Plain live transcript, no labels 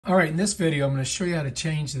All right, in this video, I'm going to show you how to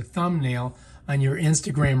change the thumbnail on your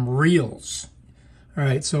Instagram Reels. All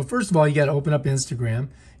right, so first of all, you got to open up Instagram,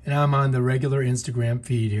 and I'm on the regular Instagram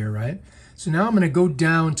feed here, right? So now I'm going to go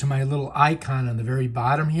down to my little icon on the very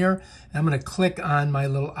bottom here, and I'm going to click on my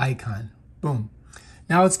little icon. Boom.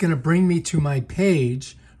 Now it's going to bring me to my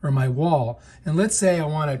page or my wall, and let's say I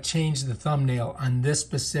want to change the thumbnail on this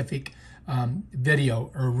specific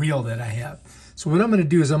video or reel that I have. So what I'm going to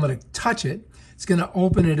do is I'm going to touch it. It's going to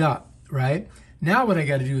open it up, right? Now what I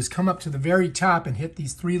got to do is come up to the very top and hit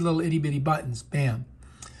these three little itty bitty buttons. Bam.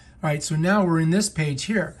 All right, so now we're in this page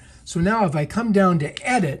here. So now if I come down to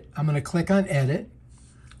edit, I'm going to click on edit.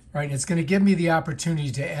 All right, it's going to give me the opportunity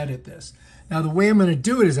to edit this. Now the way I'm going to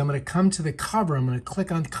do it is I'm going to come to the cover. I'm going to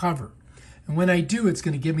click on cover. And when I do, it's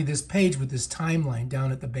going to give me this page with this timeline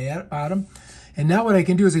down at the bottom. And now what I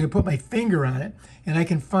can do is I can put my finger on it and I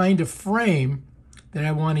can find a frame that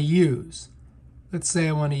I want to use. Let's say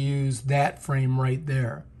I want to use that frame right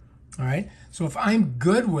there. All right. So if I'm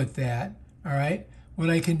good with that, all right, what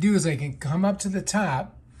I can do is I can come up to the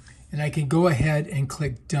top and I can go ahead and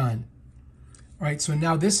click done. All right. So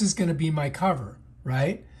now this is going to be my cover,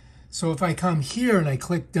 right? So if I come here and I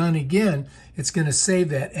click done again, it's going to save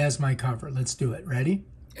that as my cover. Let's do it. Ready?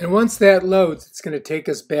 And once that loads, it's going to take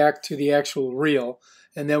us back to the actual reel,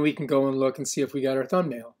 and then we can go and look and see if we got our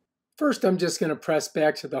thumbnail. First, I'm just going to press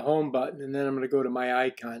back to the home button, and then I'm going to go to my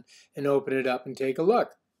icon and open it up and take a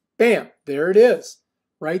look. Bam, there it is,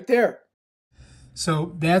 right there.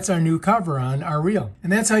 So that's our new cover on our reel.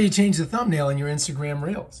 And that's how you change the thumbnail in your Instagram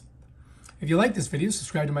Reels. If you like this video,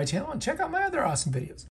 subscribe to my channel and check out my other awesome videos.